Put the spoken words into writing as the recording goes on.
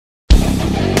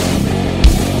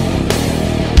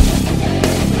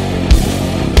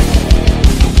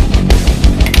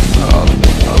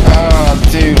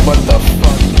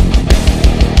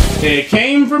It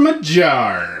came from a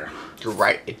jar. You're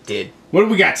right, it did. What do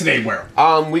we got today, Will?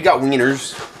 We got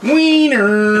wieners.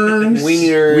 Wieners.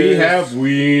 Wieners. We have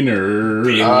wieners.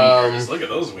 Big wieners. Look at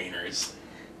those wieners.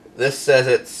 This says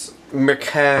it's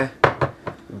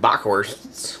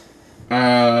Bockwursts.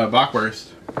 Bockwurst.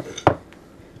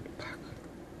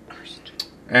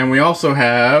 And we also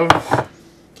have...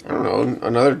 I don't know,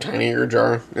 another tinier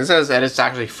jar. It says that it's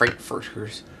actually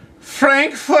Frankfurters.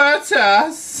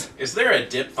 Frankfurters. Is there a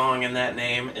diphthong in that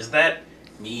name? Is that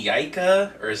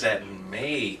Miaika or is that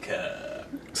Meika?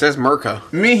 It says Merca.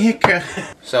 Mika.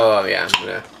 So, yeah,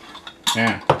 I'm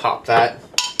gonna pop that.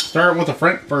 Start with a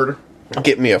Frankfurter.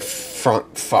 Get me a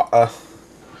Frankfurter.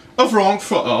 A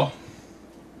Frankfurter.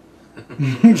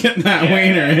 Get that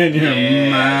wiener in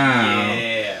your mouth.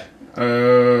 Yeah.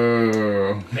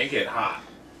 Oh. Make it hot.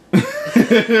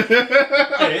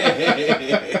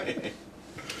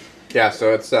 Yeah,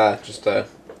 so it's just a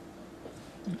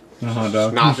hot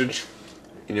dog. sausage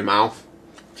in your mouth.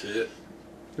 Shit.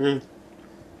 Mm.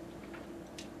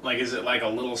 Like, is it like a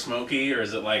little smoky or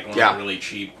is it like one of the really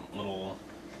cheap little,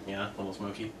 little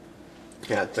smoky?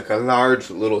 Yeah, it's like a large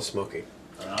little smoky.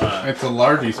 It's a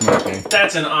largy smoky.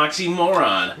 That's an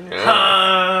oxymoron.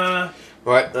 Yeah.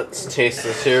 What? Let's taste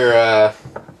this here,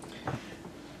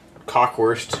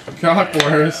 Cockwurst.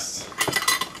 Cockwurst.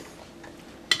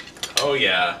 Oh,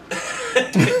 yeah.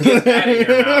 Get that in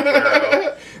your mouth,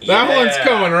 girl. That one's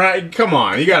coming right. Come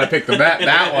on, you gotta pick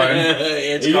that one.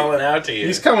 It's calling out to you.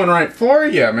 He's coming right for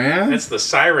you, man. It's the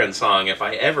siren song if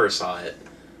I ever saw it.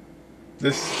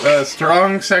 This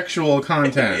strong sexual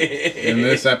content in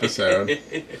this episode.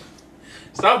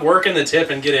 Stop working the tip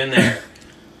and get in there.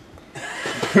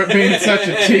 Quit being such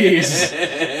a tease.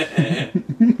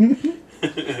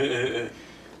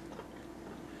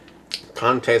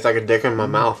 Kind of tastes like a dick in my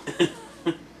mouth.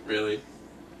 Really?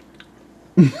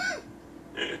 Yeah,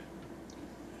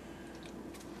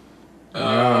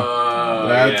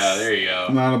 there you go.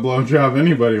 Not a blowjob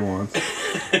anybody wants.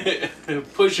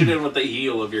 Push it in with the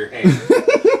heel of your hand.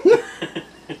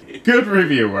 Good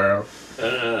review, Wow.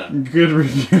 Good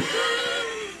review.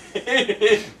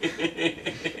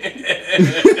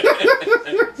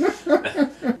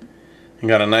 You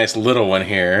got a nice little one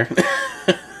here.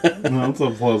 That's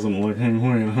a pleasant looking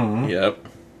one, huh? Yep.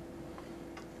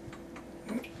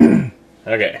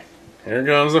 Okay, here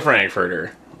comes the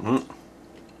Frankfurter.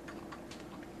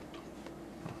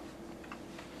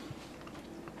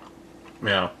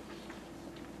 Yeah.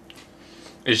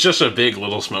 It's just a big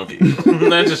little smoky.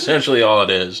 That's essentially all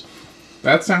it is.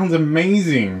 That sounds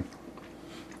amazing.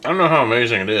 I don't know how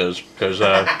amazing it is, because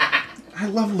I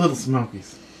love little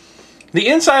smokies. the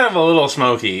inside of a little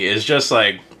smoky is just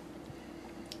like...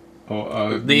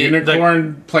 the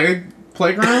unicorn playground?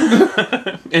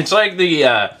 It's like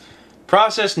the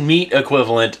processed meat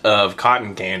equivalent of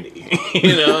cotton candy.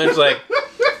 You know, it's like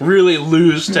really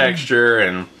loose texture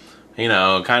and, you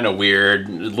know, kind of weird,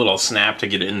 little snap to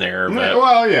get in there. But...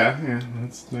 Well, yeah,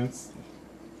 that's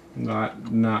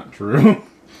not true.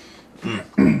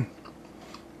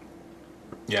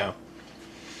 Yeah.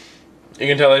 You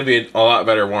can tell they'd be a lot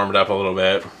better warmed up a little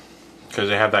bit because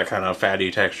they have that kind of fatty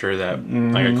texture that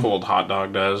like a cold hot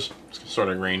dog does. It's sort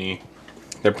of grainy.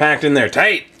 They're packed in there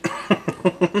tight.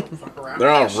 They're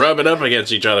all rubbing up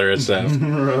against each other and stuff.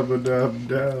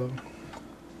 Rub-a-dub-dub.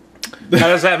 How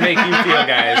does that make you feel,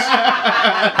 guys?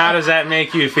 How does that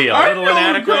make you feel? A little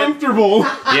inadequate? Uncomfortable.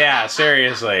 Yeah,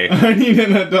 seriously. I need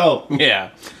an adult.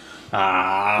 Yeah.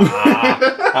 I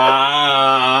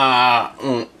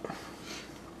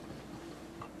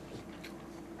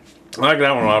like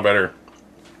that one a lot better.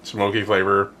 Smoky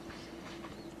flavor.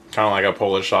 Kind of like a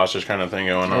Polish sausage kind of thing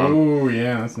going on. Oh,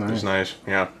 yeah, that's nice. It's nice,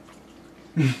 yeah.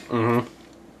 Mm-hmm.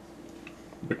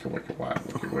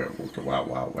 Wicka,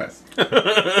 Wild West.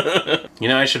 You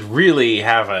know, I should really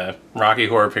have a Rocky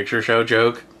Horror Picture Show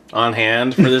joke on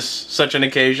hand for this such an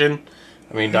occasion.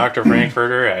 I mean, Dr.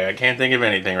 Frankfurter, I can't think of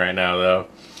anything right now, though.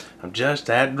 I'm just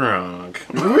that drunk.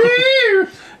 Woo!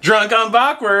 Drunk on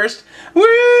Bockwurst.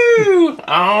 Woo!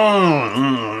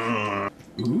 Oh.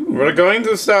 We're going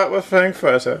to start with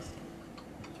Frankfurter.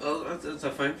 Oh, that's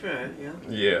a Frankfurter, yeah.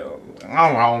 Yeah.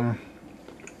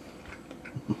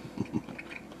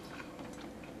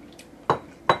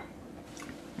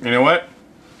 You know what?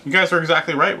 You guys are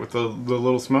exactly right with the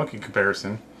little smoky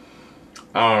comparison.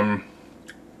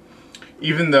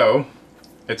 Even though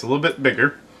it's a little bit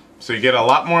bigger, so you get a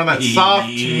lot more of that soft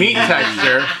meat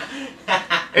texture.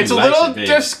 It's a little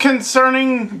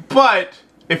disconcerting, but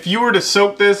if you were to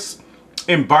soak this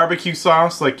in barbecue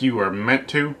sauce like you were meant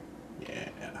to,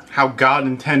 how God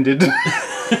intended,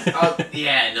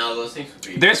 Yeah, no, those things would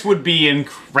be... this would be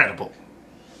incredible.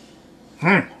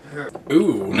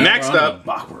 Ooh. Next up,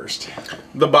 Bockwurst.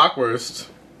 the Bockwurst.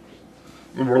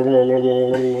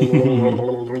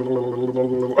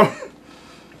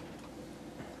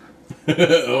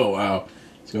 Oh, wow.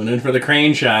 He's going in for the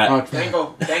crane shot.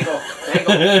 Dangle. I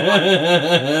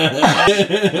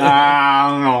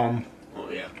don't know. Oh,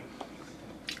 yeah.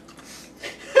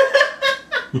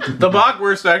 The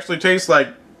Bockwurst actually tastes like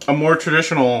a more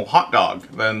traditional hot dog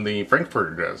than the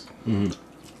Frankfurter does. Mm.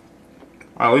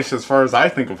 At least as far as I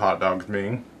think of hot dogs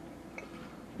being.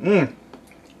 That's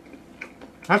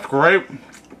great.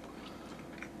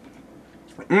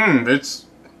 It's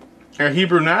a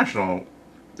Hebrew national.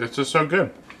 It's just so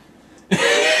good.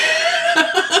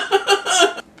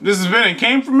 This has been It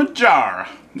Came From a Jar.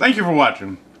 Thank you for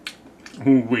watching.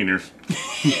 Wieners.